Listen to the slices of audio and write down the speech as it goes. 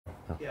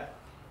Yeah.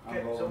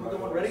 Okay, so we're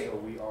going ready? So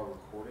we are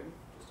recording,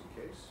 just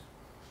in case.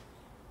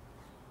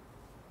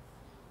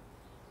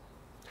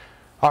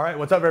 All right,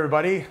 what's up,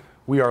 everybody?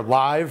 We are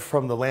live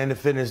from the Land of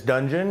Fitness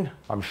Dungeon.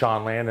 I'm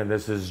Sean Land, and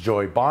this is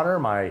Joy Bonner,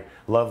 my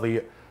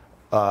lovely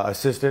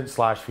assistant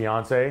slash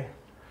fiance.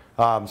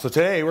 So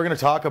today we're going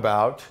to talk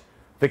about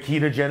the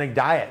ketogenic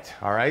diet.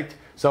 All right.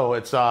 So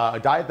it's a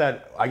diet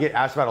that I get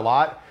asked about a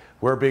lot.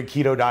 We're big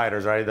keto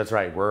dieters, right? That's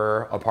right.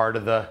 We're a part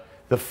of the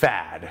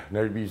fad.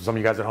 Some of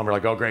you guys at home are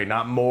like, oh great,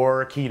 not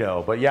more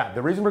keto. But yeah,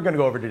 the reason we're going to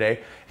go over today is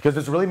because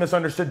it's a really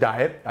misunderstood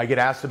diet. I get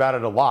asked about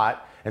it a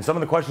lot. And some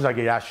of the questions I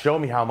get asked show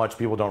me how much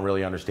people don't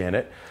really understand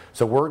it.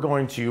 So we're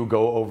going to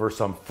go over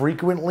some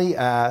frequently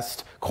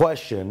asked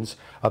questions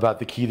about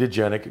the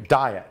ketogenic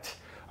diet.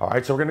 All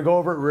right, so we're gonna go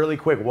over it really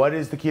quick. What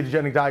is the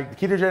ketogenic diet? The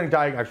ketogenic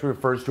diet actually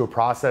refers to a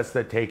process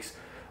that takes,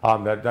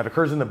 that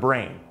occurs in the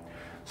brain.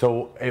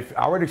 So if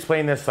I were to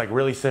explain this like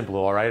really simple,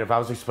 all right, if I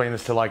was to explain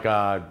this to like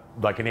an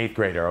 8th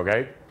grader,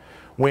 okay?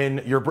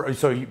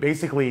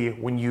 Basically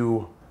when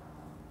your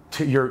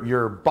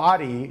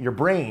body, your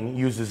brain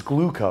uses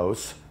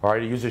glucose, all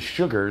right? It uses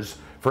sugars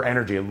for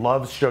energy. It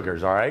loves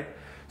sugars, all right?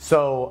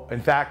 So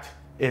in fact,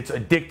 it's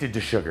addicted to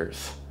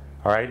sugars,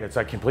 all right? It's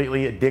like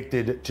completely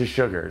addicted to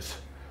sugars.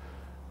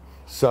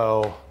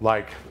 So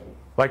like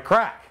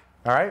crack,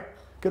 all right?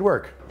 Good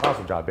work,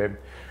 awesome job, babe.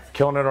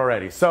 Killing it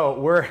already. So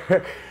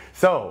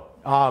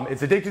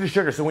it's addicted to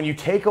sugar. So when you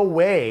take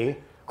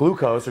away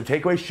glucose or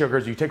take away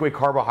sugars, you take away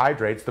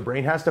carbohydrates, the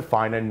brain has to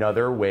find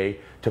another way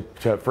it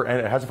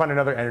has to find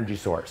another energy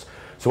source.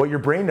 So what your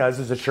brain does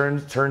is it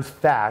turns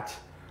fat,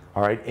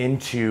 all right,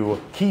 into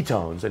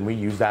ketones, and we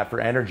use that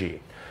for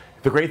energy.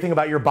 The great thing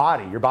about your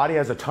body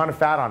has a ton of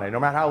fat on it.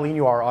 No matter how lean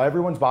you are,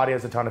 everyone's body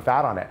has a ton of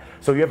fat on it.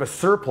 So you have a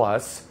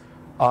surplus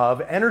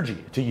of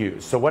energy to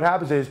use. So what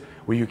happens is,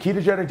 when you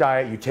ketogenic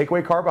diet, you take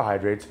away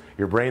carbohydrates,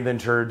 your brain then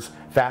turns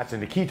fats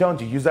into ketones,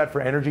 you use that for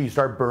energy, you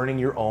start burning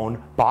your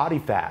own body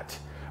fat.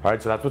 All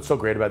right, so that's what's so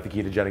great about the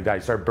ketogenic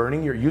diet. You start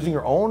using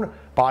your own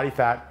body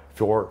fat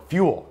for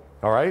fuel,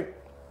 all right?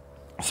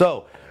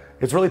 So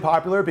it's really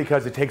popular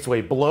because it takes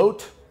away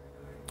bloat,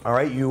 all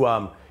right?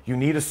 You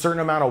need a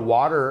certain amount of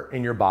water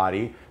in your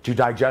body to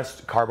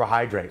digest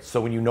carbohydrates. So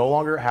when you no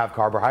longer have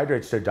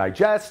carbohydrates to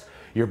digest,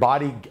 your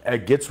body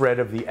gets rid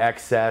of the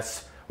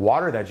excess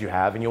water that you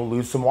have, and you'll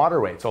lose some water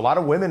weight. So a lot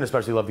of women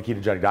especially love the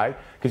ketogenic diet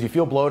because you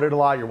feel bloated a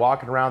lot. You're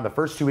walking around the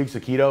first 2 weeks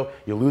of keto,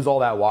 you lose all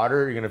that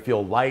water. You're gonna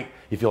feel light,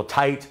 you feel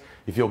tight,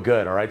 you feel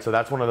good. All right. So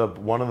that's one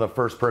of the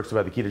first perks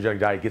about the ketogenic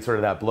diet. It gets rid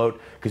of that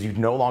bloat because you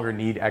no longer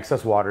need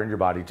excess water in your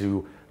body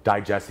to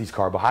digest these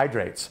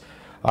carbohydrates.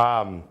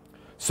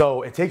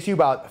 So it takes you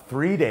about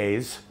 3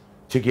 days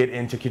to get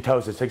into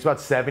ketosis. It takes about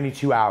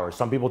 72 hours.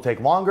 Some people take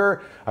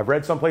longer. I've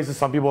read some places,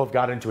 some people have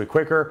got into it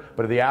quicker,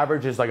 but the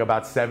average is like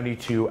about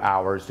 72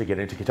 hours to get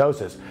into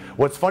ketosis.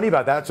 What's funny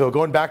about that, so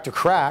going back to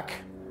crack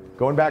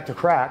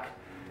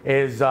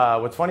is,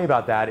 what's funny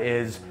about that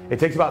is it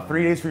takes about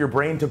 3 days for your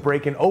brain to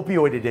break an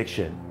opioid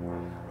addiction.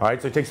 All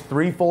right, so it takes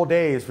 3 full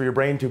days for your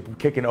brain to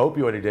kick an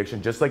opioid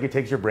addiction, just like it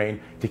takes your brain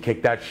to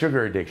kick that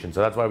sugar addiction.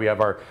 So that's why we have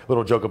our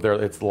little joke up there,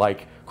 it's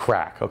like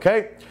crack,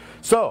 okay?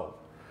 So,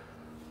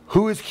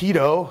 who is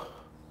keto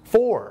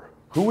for?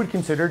 Who would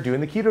consider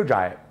doing the keto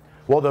diet?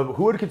 Well,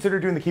 who would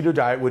consider doing the keto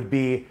diet would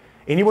be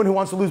anyone who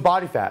wants to lose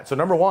body fat. So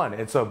number one,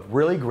 it's a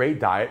really great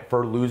diet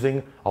for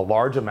losing a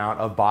large amount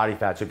of body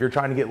fat. So if you're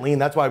trying to get lean,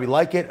 that's why we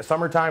like it.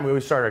 Summertime, we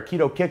always start our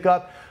keto kick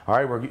up. All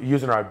right, we're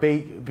using our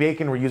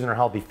bacon, we're using our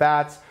healthy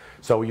fats.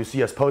 So you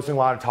see us posting a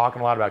lot and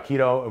talking a lot about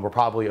keto, and we're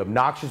probably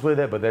obnoxious with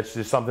it, but that's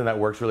just something that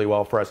works really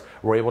well for us.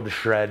 We're able to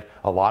shred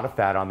a lot of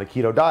fat on the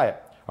keto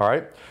diet. All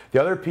right.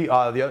 So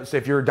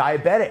if you're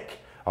diabetic,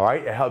 all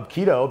right,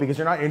 keto, because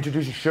you're not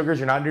introducing sugars,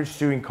 you're not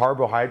introducing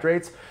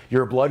carbohydrates,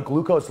 your blood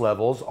glucose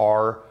levels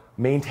are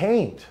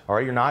maintained. All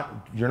right, you're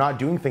not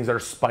doing things that are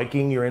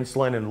spiking your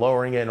insulin and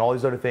lowering it and all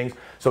these other things.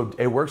 So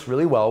it works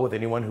really well with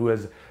anyone who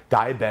is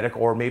diabetic,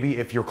 or maybe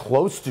if you're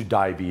close to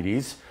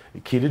diabetes, the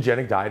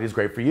ketogenic diet is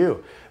great for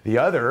you. The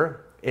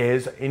other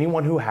is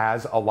anyone who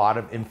has a lot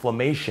of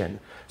inflammation.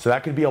 So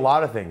that could be a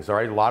lot of things, all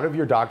right? A lot of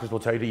your doctors will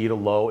tell you to eat a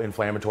low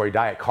inflammatory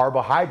diet.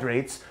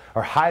 Carbohydrates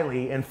are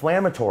highly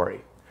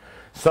inflammatory.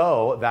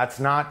 So that's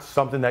not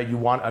something that you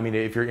want. I mean,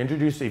 if you're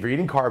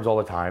eating carbs all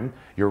the time,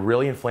 you're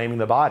really inflaming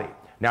the body.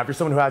 Now, if you're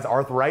someone who has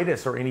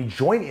arthritis or any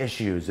joint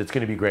issues, it's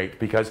going to be great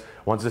because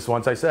once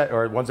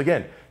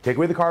again, take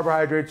away the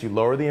carbohydrates, you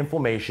lower the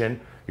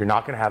inflammation, you're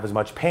not going to have as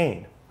much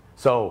pain.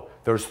 So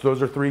those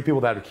are 3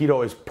 people that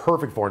keto is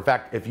perfect for. In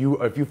fact, if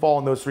you fall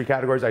in those 3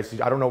 categories,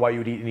 I don't know why you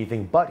would eat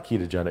anything but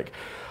ketogenic.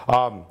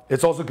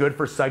 It's also good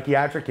for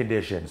psychiatric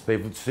conditions.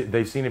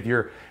 They've seen if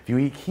you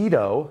eat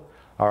keto,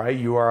 all right,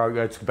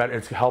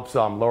 it helps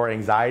lower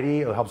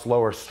anxiety, it helps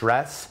lower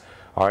stress.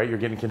 All right, you're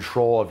getting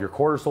control of your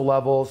cortisol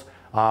levels.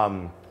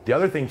 The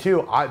other thing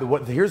too,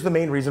 here's the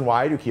main reason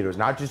why I do keto is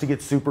not just to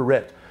get super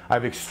ripped. I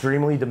have an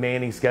extremely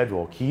demanding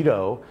schedule.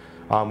 Keto,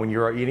 when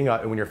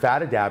you're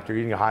fat adapter,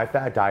 eating a high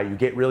fat diet, you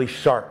get really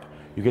sharp.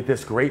 You get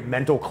this great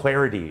mental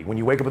clarity. When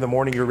you wake up in the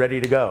morning, you're ready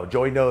to go.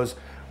 Joey knows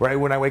right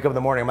when I wake up in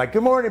the morning, I'm like,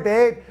 good morning,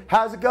 babe.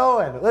 How's it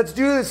going? Let's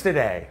do this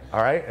today. All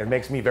right. It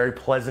makes me very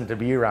pleasant to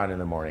be around in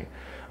the morning.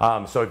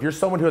 So if you're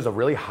someone who has a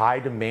really high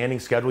demanding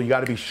schedule, you got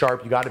to be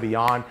sharp, you got to be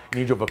on, you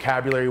need your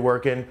vocabulary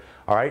working.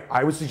 All right.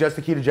 I would suggest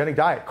the ketogenic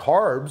diet.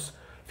 Carbs.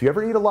 If you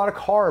ever eat a lot of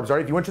carbs, all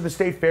right, if you went to the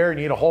state fair and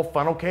you eat a whole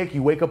funnel cake,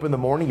 you wake up in the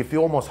morning, you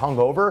feel almost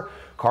hungover,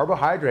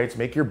 carbohydrates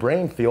make your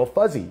brain feel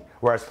fuzzy,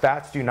 whereas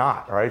fats do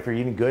not, all right? If you're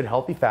eating good,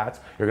 healthy fats,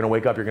 you're gonna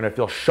wake up, you're gonna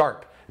feel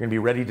sharp, you're gonna be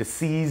ready to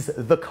seize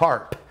the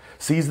carp,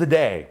 seize the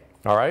day,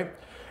 all right?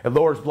 It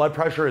lowers blood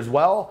pressure as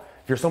well.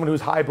 If you're someone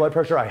who's high blood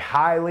pressure, I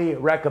highly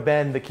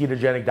recommend the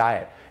ketogenic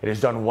diet. It has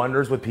done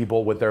wonders with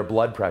people with their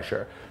blood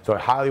pressure. So I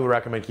highly would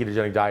recommend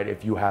ketogenic diet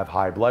if you have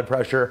high blood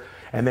pressure.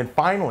 And then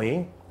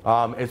finally,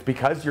 it's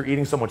because you're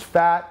eating so much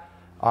fat,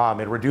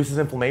 it reduces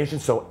inflammation.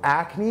 So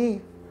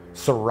acne,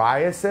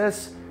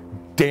 psoriasis,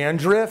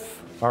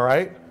 dandruff, all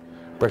right?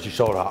 Brush your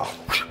shoulder off.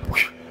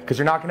 Because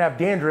you're not gonna have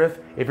dandruff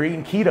if you're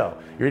eating keto.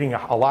 You're eating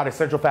a lot of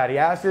essential fatty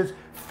acids.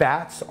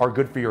 Fats are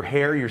good for your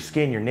hair, your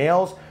skin, your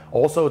nails.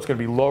 Also, it's gonna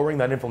be lowering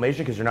that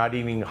inflammation because you're not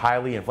eating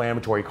highly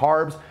inflammatory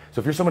carbs. So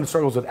if you're someone who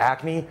struggles with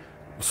acne,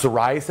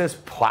 psoriasis,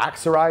 plaque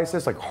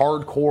psoriasis, like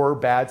hardcore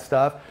bad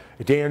stuff,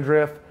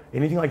 dandruff,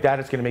 anything like that,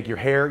 it's gonna make your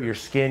hair, your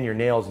skin, your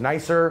nails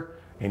nicer,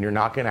 and you're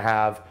not gonna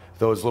have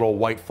those little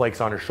white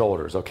flakes on your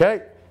shoulders,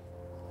 okay?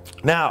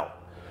 Now,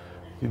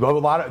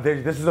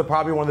 this is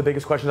probably one of the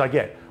biggest questions I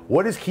get.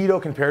 What is keto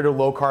compared to a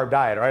low carb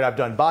diet? All right, I've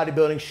done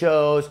bodybuilding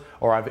shows,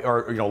 or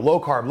low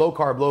carb, low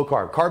carb, low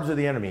carb. Carbs are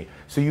the enemy.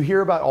 So you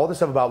hear about all this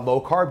stuff about low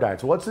carb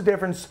diets. What's the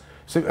difference?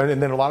 So,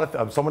 and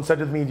then someone said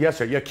to me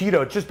yesterday, yeah,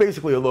 keto, it's just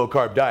basically a low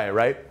carb diet,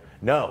 right?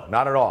 No,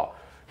 not at all.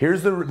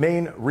 Here's the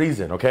main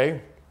reason,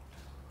 okay?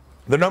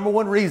 The number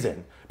one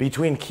reason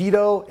between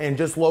keto and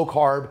just low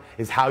carb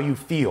is how you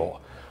feel.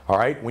 All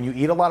right, when you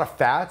eat a lot of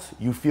fats,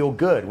 you feel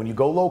good. When you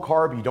go low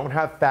carb, you don't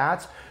have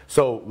fats.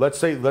 So let's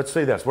say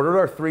this. What are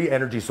our three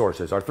energy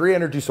sources? Our three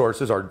energy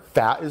sources are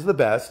fat is the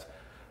best,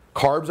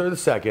 carbs are the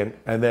second,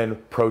 and then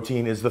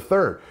protein is the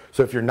third.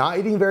 So if you're not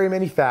eating very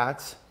many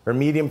fats or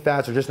medium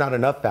fats or just not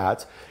enough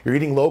fats, you're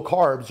eating low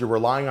carbs, you're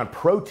relying on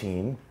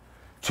protein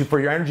for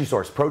your energy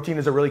source. Protein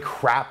is a really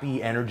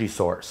crappy energy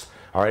source.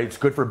 All right, it's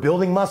good for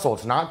building muscle.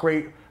 It's not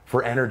great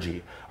for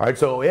energy. All right,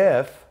 so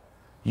if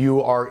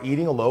you are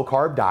eating a low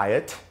carb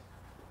diet,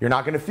 you're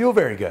not going to feel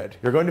very good.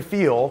 You're going to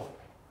feel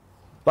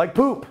like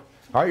poop.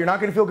 All right, you're not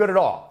going to feel good at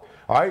all.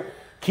 All right,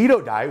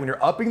 keto diet, when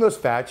you're upping those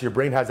fats, your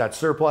brain has that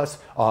surplus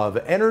of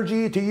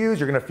energy to use.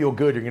 You're going to feel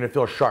good. You're going to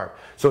feel sharp.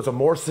 So it's a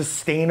more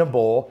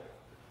sustainable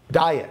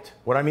diet.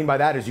 What I mean by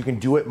that is you can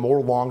do it more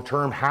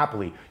long-term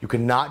happily. You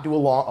cannot do a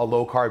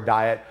low carb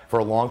diet for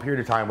a long period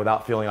of time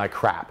without feeling like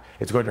crap.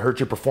 It's going to hurt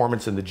your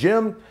performance in the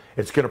gym.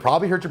 It's going to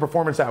probably hurt your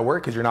performance at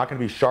work because you're not going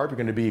to be sharp. You're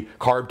going to be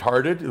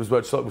carb-tarded, is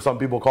what some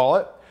people call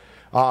it.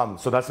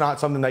 So that's not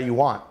something that you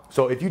want.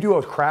 So if you do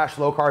a crash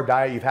low carb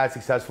diet, you've had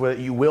success with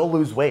it, you will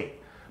lose weight,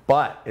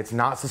 but it's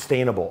not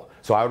sustainable.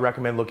 So I would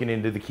recommend looking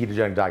into the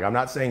ketogenic diet. I'm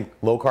not saying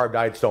low carb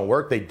diets don't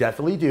work. They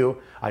definitely do.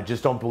 I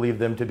just don't believe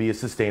them to be as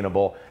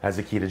sustainable as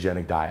a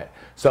ketogenic diet.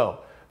 So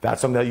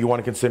that's something that you want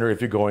to consider if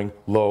you're going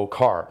low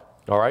carb.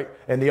 All right.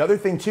 And the other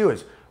thing too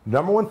is,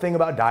 number one thing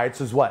about diets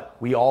is what?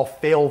 We all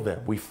fail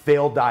them. We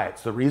fail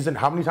diets. The reason,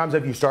 how many times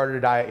have you started a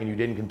diet and you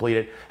didn't complete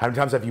it? How many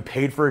times have you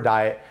paid for a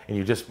diet and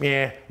you just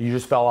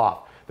fell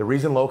off? The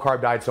reason low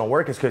carb diets don't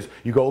work is because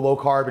you go low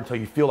carb until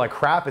you feel like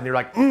crap and you're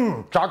like,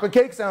 chocolate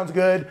cake sounds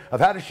good. I've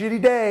had a shitty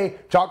day.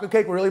 Chocolate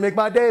cake will really make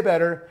my day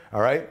better.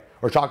 All right.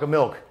 Or chocolate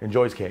milk in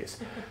Joy's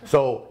case.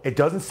 So it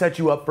doesn't set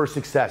you up for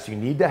success. You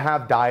need to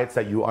have diets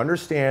that you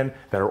understand,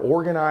 that are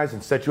organized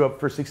and set you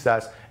up for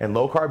success. And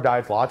low carb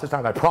diets, lots of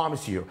times, I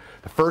promise you,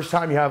 the first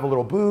time you have a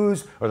little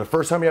booze or the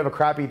first time you have a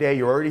crappy day,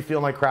 you're already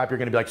feeling like crap. You're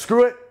gonna be like,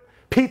 screw it,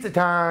 pizza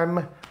time.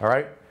 All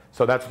right.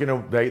 So that's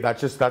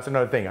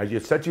another thing.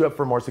 It sets you up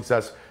for more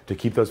success to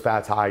keep those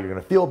fats high. You're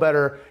gonna feel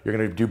better. You're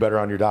gonna do better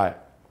on your diet.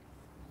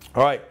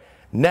 All right.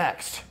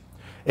 Next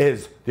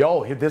is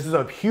this is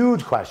a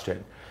huge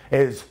question.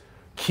 Is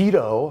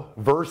keto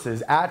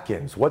versus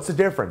Atkins. What's the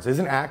difference?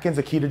 Isn't Atkins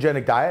a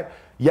ketogenic diet?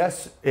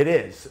 Yes, it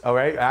is. All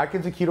right,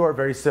 Atkins and keto are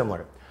very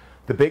similar.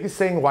 The biggest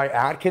thing why the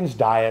ketogenic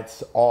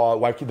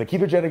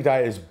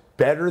diet is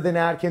better than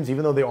Atkins,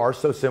 even though they are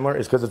so similar,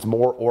 is because it's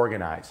more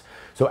organized.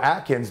 So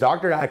Atkins,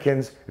 Dr.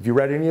 Atkins, if you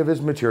read any of his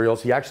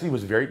materials, he actually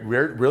was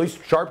really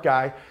sharp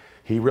guy.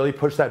 He really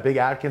pushed that big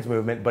Atkins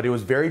movement, but it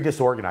was very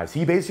disorganized.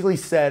 He basically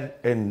said,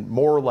 and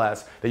more or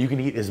less, that you can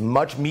eat as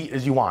much meat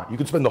as you want. You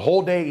could spend the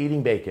whole day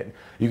eating bacon.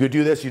 You could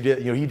do this. He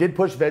did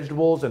push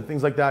vegetables and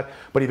things like that,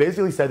 but he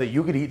basically said that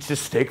you could eat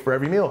just steak for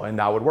every meal, and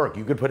that would work.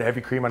 You could put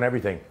heavy cream on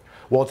everything.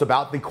 Well, it's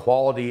about the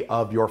quality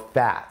of your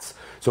fats.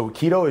 So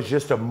keto is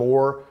just a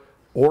more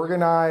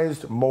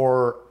organized,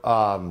 more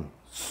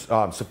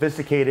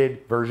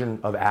sophisticated version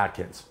of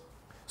Atkins.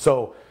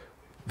 So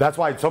that's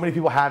why so many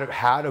people had a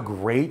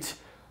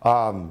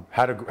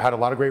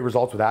lot of great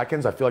results with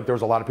Atkins. I feel like there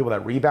was a lot of people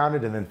that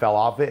rebounded and then fell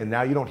off it, and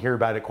now you don't hear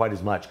about it quite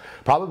as much.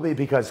 Probably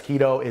because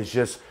keto is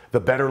just the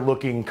better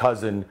looking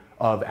cousin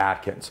of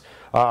Atkins.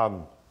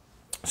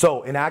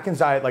 So in Atkins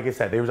diet, like I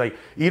said, they was like,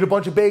 eat a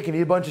bunch of bacon,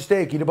 eat a bunch of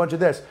steak, eat a bunch of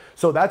this.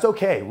 So that's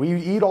okay. We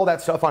eat all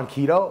that stuff on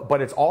keto,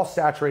 but it's all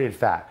saturated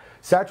fat.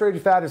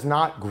 Saturated fat is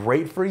not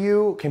great for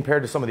you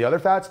compared to some of the other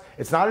fats.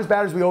 It's not as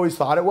bad as we always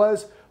thought it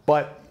was,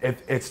 but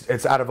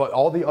it's out of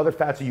all the other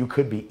fats that you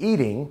could be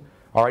eating.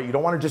 All right, you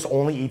don't want to just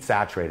only eat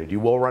saturated. You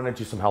will run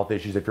into some health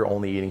issues if you're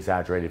only eating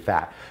saturated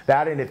fat.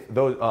 That, and if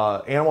those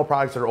animal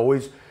products that are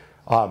always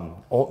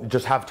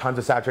just have tons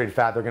of saturated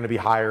fat, they're going to be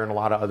higher in a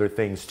lot of other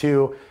things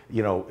too.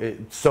 You know,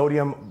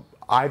 sodium.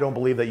 I don't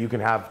believe that you can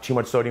have too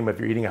much sodium if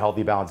you're eating a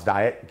healthy, balanced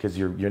diet, because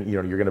you're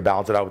going to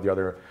balance it out with the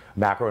other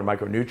macro and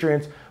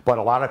micronutrients. But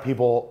a lot of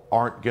people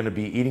aren't going to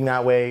be eating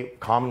that way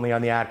commonly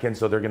on the Atkins,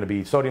 so they're going to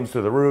be sodiums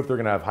through the roof. They're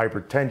going to have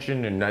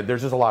hypertension, and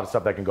there's just a lot of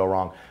stuff that can go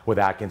wrong with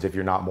Atkins if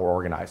you're not more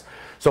organized.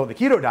 So in the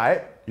keto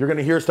diet, you're going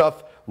to hear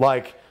stuff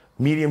like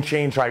medium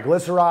chain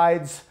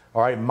triglycerides,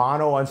 all right,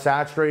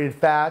 monounsaturated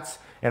fats,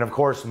 and of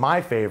course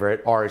my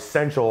favorite are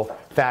essential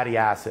fatty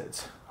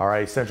acids. All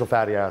right, essential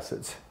fatty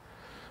acids.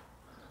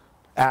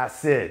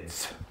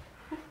 Acids.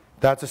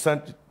 That's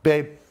essential,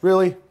 babe,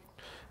 really?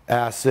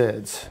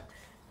 Acids.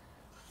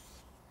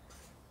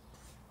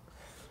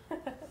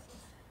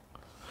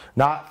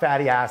 Not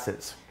fatty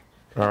acids,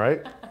 all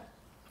right?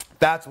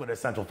 That's what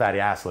essential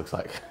fatty acid looks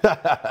like.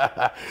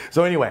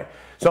 So anyway,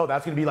 so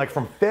that's gonna be like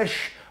from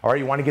fish, all right?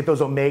 You wanna get those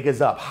omegas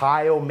up.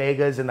 High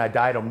omegas in that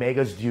diet.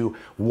 Omegas do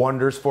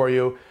wonders for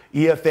you.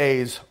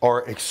 EFAs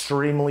are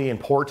extremely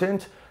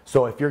important.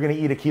 So if you're gonna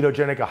eat a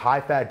ketogenic, a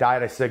high-fat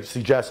diet, I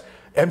suggest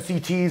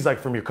MCTs like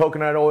from your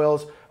coconut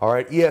oils, all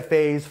right?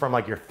 EFAs from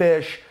like your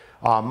fish,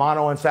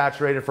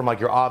 monounsaturated from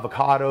like your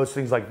avocados,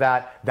 things like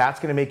that.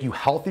 That's gonna make you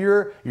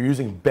healthier. You're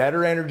using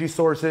better energy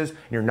sources, and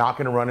you're not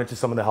gonna run into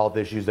some of the health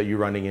issues that you're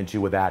running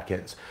into with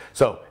Atkins.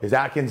 So is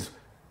Atkins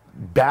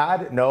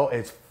bad? No,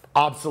 it's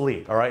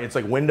obsolete, all right? It's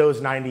like Windows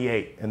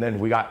 98, and then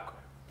we got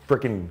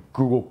freaking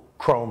Google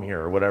Chrome here,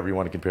 or whatever you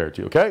wanna compare it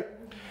to, okay?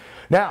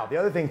 Now, the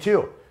other thing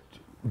too,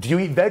 do you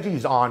eat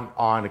veggies on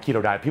a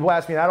keto diet? People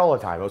ask me that all the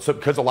time.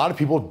 Because a lot of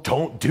people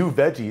don't do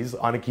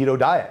veggies on a keto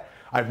diet.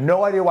 I have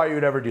no idea why you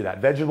would ever do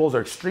that. Vegetables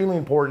are extremely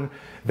important.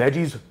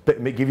 Veggies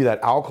give you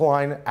that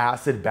alkaline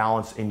acid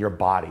balance in your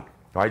body.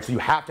 All right, so you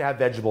have to have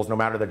vegetables no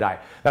matter the diet.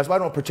 That's why I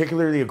don't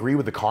particularly agree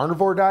with the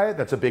carnivore diet.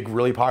 That's a big,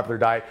 really popular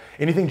diet.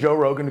 Anything Joe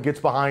Rogan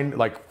gets behind,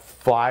 like,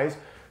 flies.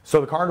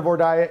 So the carnivore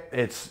diet,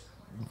 it's,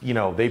 you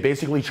know, they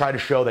basically try to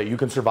show that you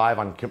can survive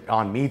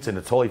on meats and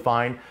it's totally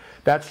fine.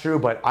 That's true,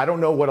 but I don't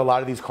know what a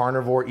lot of these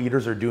carnivore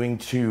eaters are doing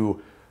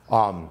to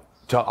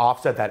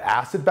offset that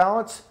acid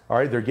balance. All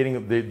right, they're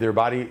getting their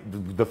body,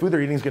 the food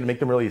they're eating is going to make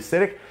them really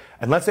acidic.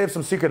 Unless they have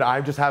some secret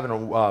I just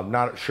haven't,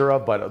 not sure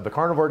of, but the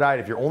carnivore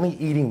diet, if you're only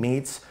eating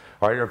meats,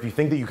 all right, or if you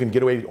think that you can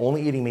get away with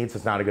only eating meats,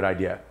 it's not a good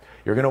idea.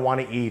 You're going to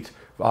want to eat,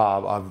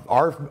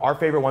 our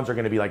favorite ones are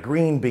going to be like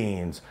green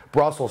beans,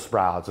 Brussels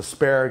sprouts,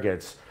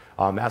 asparagus.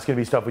 That's going to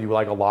be stuff that you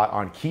like a lot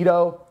on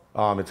keto.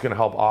 It's going to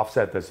help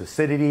offset this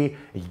acidity.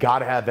 You got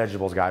to have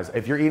vegetables, guys.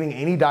 If you're eating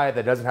any diet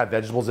that doesn't have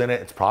vegetables in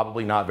it, it's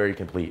probably not very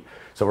complete.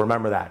 So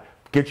remember that.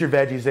 Get your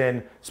veggies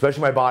in,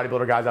 especially my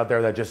bodybuilder guys out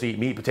there that just eat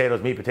meat,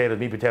 potatoes, meat, potatoes,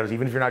 meat, potatoes.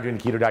 Even if you're not doing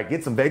the keto diet,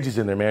 get some veggies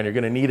in there, man. You're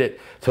going to need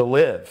it to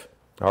live.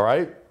 All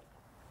right?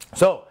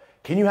 So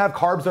can you have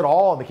carbs at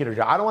all on the keto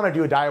diet? I don't want to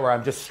do a diet where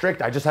I'm just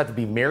strict. I just have to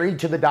be married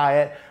to the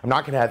diet. I'm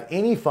not going to have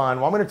any fun.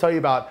 Well, I'm going to tell you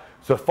about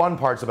the fun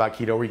parts about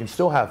keto where you can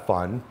still have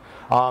fun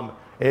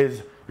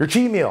is your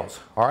cheat meals,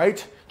 all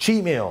right?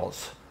 Cheat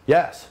meals,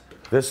 yes.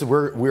 This is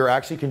we're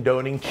actually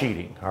condoning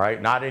cheating, all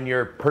right? Not in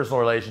your personal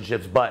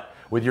relationships, but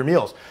with your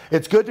meals.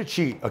 It's good to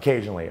cheat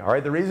occasionally, all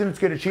right? The reason it's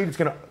good to cheat, it's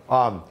gonna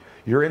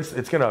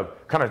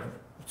kind of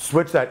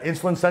switch that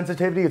insulin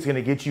sensitivity. It's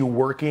gonna get you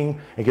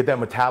working and get that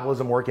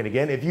metabolism working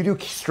again. If you do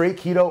straight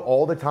keto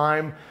all the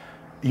time,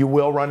 you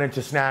will run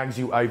into snags.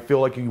 I feel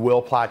like you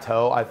will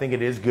plateau. I think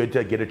it is good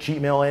to get a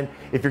cheat meal in.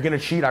 If you're gonna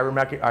cheat, I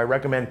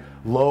recommend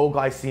low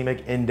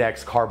glycemic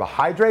index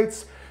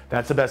carbohydrates.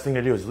 That's the best thing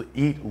to do is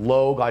eat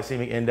low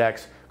glycemic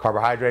index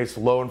carbohydrates,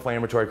 low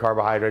inflammatory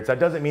carbohydrates. That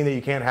doesn't mean that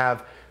you can't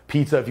have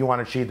pizza if you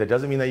want to cheat. That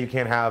doesn't mean that you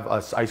can't have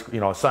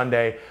a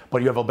sundae,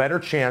 but you have a better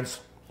chance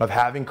of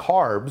having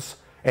carbs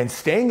and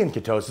staying in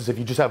ketosis if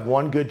you just have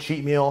one good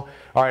cheat meal.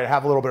 All right,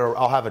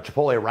 I'll have a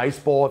Chipotle rice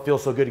bowl. It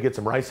feels so good to get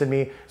some rice in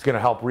me. It's gonna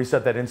help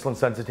reset that insulin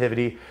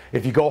sensitivity.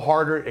 If you go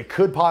harder, it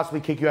could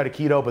possibly kick you out of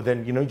keto, but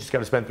then you just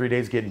gotta spend 3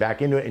 days getting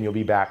back into it and you'll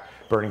be back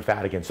burning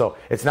fat again. So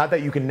it's not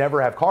that you can never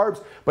have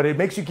carbs, but it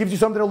gives you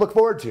something to look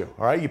forward to.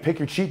 All right, you pick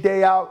your cheat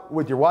day out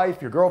with your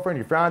wife, your girlfriend,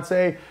 your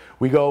fiance.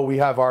 We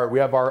have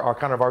our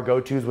kind of our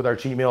go-tos with our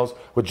cheat meals.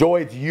 With Joy,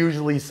 it's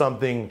usually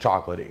something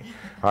chocolatey.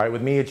 All right,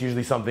 with me, it's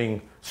usually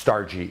something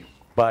starchy.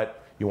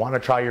 But you want to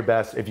try your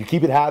best. If you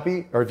keep it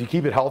happy or if you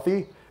keep it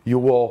healthy, you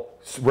will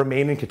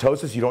remain in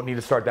ketosis. You don't need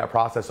to start that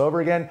process over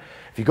again.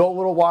 If you go a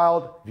little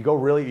wild, if you go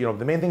really,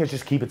 the main thing is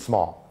just keep it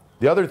small.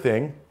 The other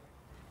thing,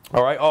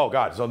 all right, oh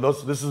God, so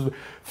this is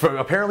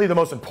apparently the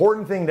most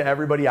important thing to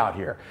everybody out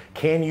here.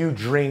 Can you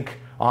drink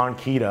on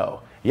keto?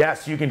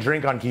 Yes, you can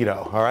drink on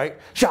keto, all right?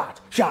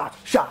 Shot,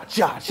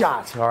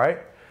 all right?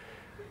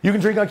 You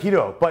can drink on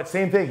keto, but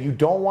same thing. You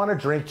don't want to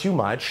drink too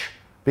much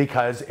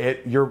because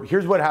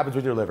here's what happens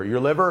with your liver.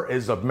 Your liver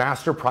is a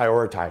master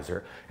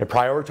prioritizer. It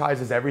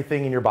prioritizes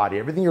everything in your body.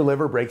 Everything your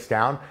liver breaks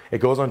down, it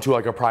goes onto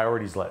like a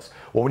priorities list.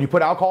 Well, when you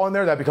put alcohol in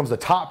there, that becomes the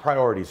top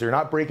priority. So you're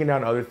not breaking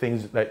down other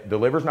things that the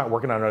liver's not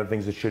working on other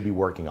things it should be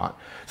working on.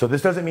 So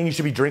this doesn't mean you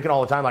should be drinking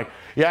all the time. Like,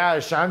 yeah,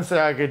 Sean said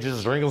I could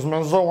just drink as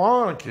much as I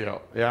want on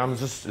keto. Yeah,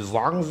 as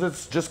long as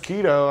it's just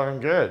keto, I'm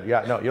good.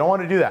 Yeah, no, you don't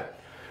want to do that.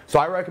 So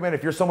I recommend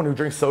if you're someone who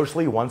drinks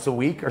socially once a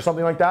week or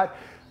something like that,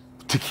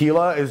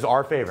 tequila is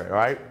our favorite, all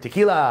right?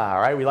 Tequila, all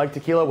right? We like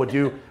tequila.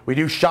 We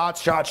do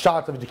shots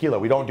of tequila.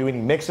 We don't do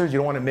any mixers. You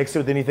don't want to mix it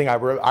with anything.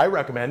 I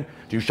recommend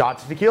do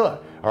shots of tequila,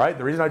 all right?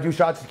 The reason I do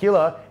shots of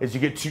tequila is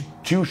you get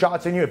two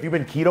shots in you. If you've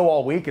been keto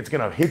all week, it's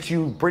going to hit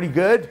you pretty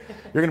good.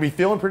 You're going to be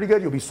feeling pretty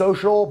good. You'll be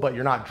social, but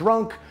you're not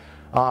drunk.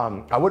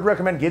 I would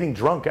recommend getting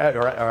drunk, all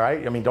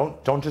right? I mean,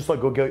 don't just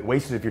like go get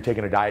wasted if you're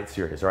taking a diet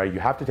serious, all right? You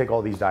have to take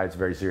all these diets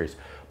very serious.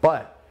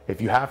 But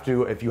if you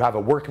have a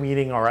work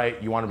meeting, all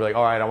right, you want to be like,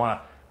 all right,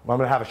 I'm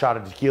gonna have a shot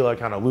of tequila,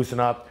 kind of loosen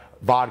up.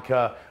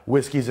 Vodka,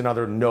 whiskey's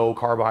another no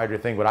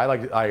carbohydrate thing, but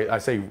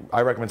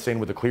I recommend staying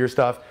with the clear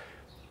stuff.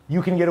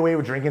 You can get away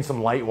with drinking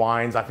some light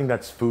wines. I think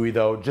that's phooey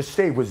though. Just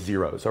stay with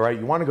zeros, all right?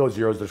 You wanna go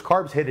zeros. There's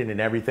carbs hidden in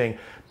everything.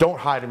 Don't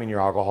hide them in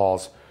your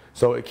alcohols.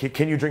 So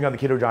can you drink on the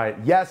keto diet?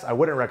 Yes, I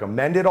wouldn't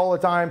recommend it all the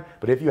time,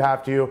 but if you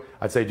have to,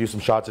 I'd say do some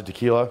shots of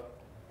tequila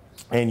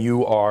and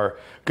you are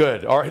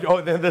good. All right,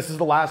 oh, then this is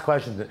the last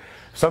question.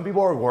 Some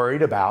people are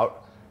worried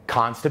about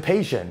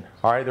constipation,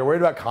 all right? They're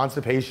worried about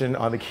constipation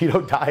on the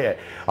keto diet,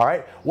 all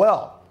right?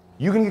 Well,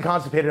 you can get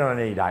constipated on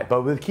any diet,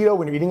 but with keto,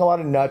 when you're eating a lot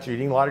of nuts, you're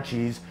eating a lot of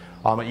cheese,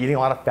 eating a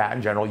lot of fat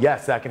in general,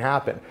 yes, that can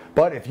happen.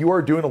 But if you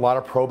are doing a lot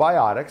of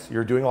probiotics,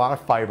 you're doing a lot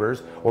of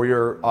fibers, or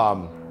you're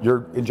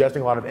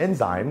ingesting a lot of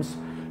enzymes,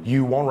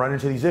 you won't run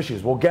into these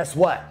issues. Well, guess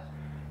what?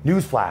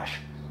 Newsflash,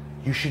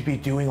 you should be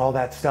doing all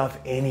that stuff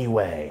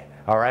anyway,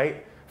 all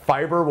right?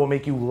 Fiber will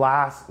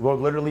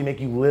literally make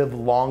you live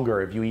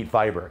longer if you eat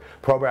fiber.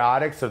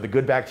 Probiotics are the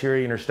good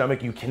bacteria in your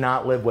stomach. You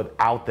cannot live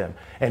without them.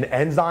 And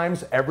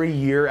enzymes, every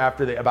year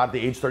after about the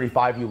age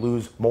 35, you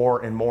lose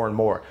more and more and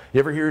more.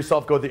 You ever hear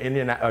yourself go through the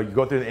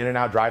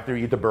In-N-Out drive-thru,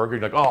 eat the burger,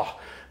 you're like, oh,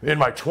 in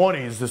my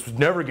 20s, this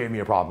never gave me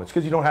a problem. It's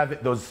because you don't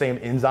have those same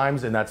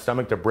enzymes in that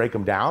stomach to break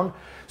them down.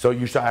 So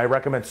I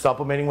recommend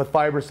supplementing with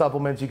fiber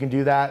supplements. You can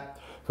do that.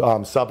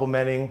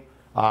 Supplementing,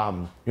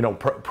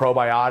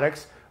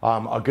 probiotics.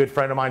 A good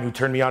friend of mine who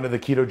turned me onto the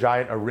keto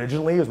diet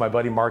originally was my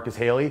buddy Marcus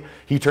Haley.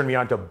 He turned me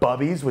on to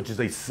Bubbies, which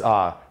is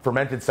a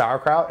fermented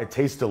sauerkraut. It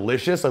tastes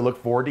delicious. I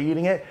look forward to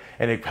eating it,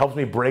 and it helps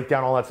me break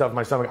down all that stuff in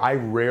my stomach. I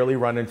rarely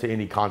run into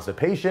any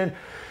constipation.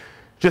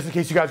 Just in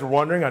case you guys were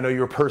wondering, I know you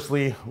were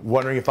personally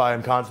wondering if I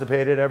am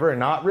constipated ever, and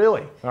not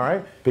really, all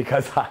right?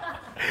 Because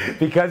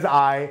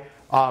I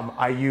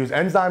use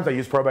enzymes, I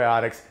use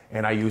probiotics,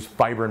 and I use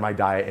fiber in my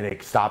diet, and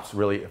it stops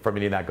really from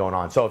any of that going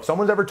on. So if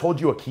someone's ever told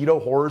you a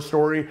keto horror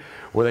story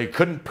where they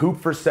couldn't poop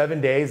for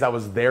 7 days, that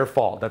was their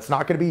fault. That's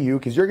not gonna be you,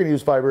 because you're gonna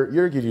use fiber,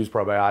 you're gonna use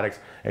probiotics,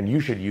 and you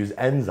should use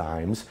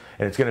enzymes,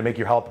 and it's gonna make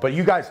your health. But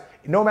you guys,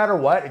 no matter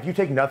what, if you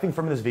take nothing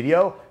from this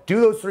video,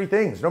 do those 3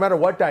 things. No matter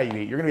what diet you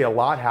eat, you're gonna be a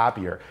lot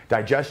happier.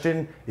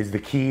 Digestion is the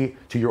key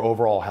to your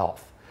overall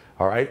health,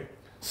 all right?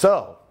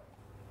 So,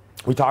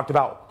 we talked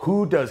about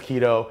who does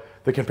keto,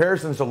 the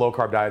comparisons to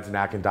low-carb diets and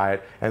Atkins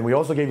diet, and we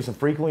also gave you some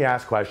frequently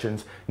asked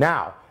questions.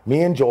 Now,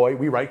 me and Joy,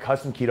 we write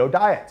custom keto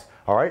diets,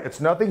 all right?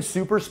 It's nothing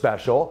super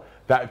special.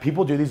 That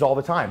people do these all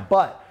the time,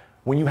 but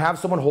when you have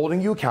someone holding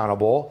you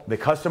accountable, they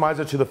customize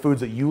it to the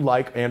foods that you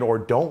like and or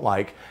don't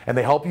like, and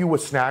they help you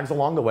with snags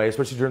along the way,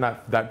 especially during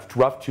that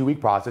rough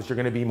 2-week process, you're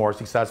gonna be more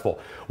successful.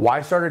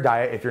 Why start a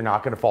diet if you're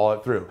not gonna follow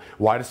it through?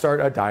 Why to start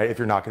a diet if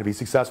you're not gonna be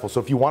successful? So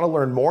if you wanna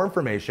learn more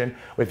information,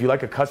 if you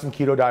like a custom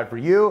keto diet for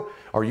you,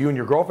 or you and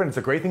your girlfriend, it's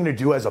a great thing to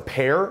do as a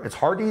pair. It's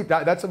hard to eat,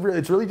 it's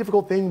a really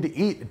difficult thing to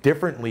eat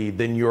differently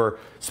than your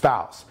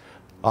spouse.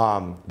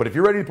 But if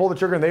you're ready to pull the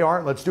trigger and they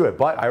aren't, let's do it.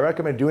 But I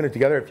recommend doing it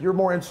together. If you're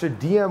more interested,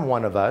 DM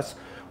one of us.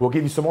 We'll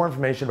give you some more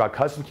information about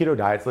custom keto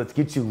diets. Let's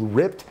get you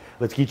ripped.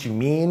 Let's get you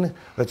mean.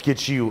 Let's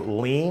get you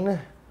lean.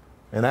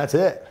 And that's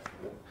it.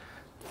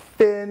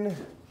 Thin.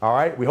 All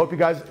right. We hope you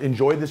guys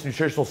enjoyed this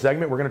nutritional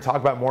segment. We're going to talk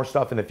about more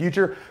stuff in the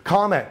future.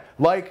 Comment,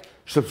 like,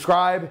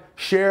 subscribe,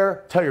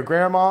 share, tell your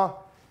grandma.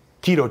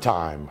 Keto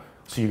time.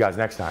 See you guys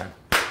next time.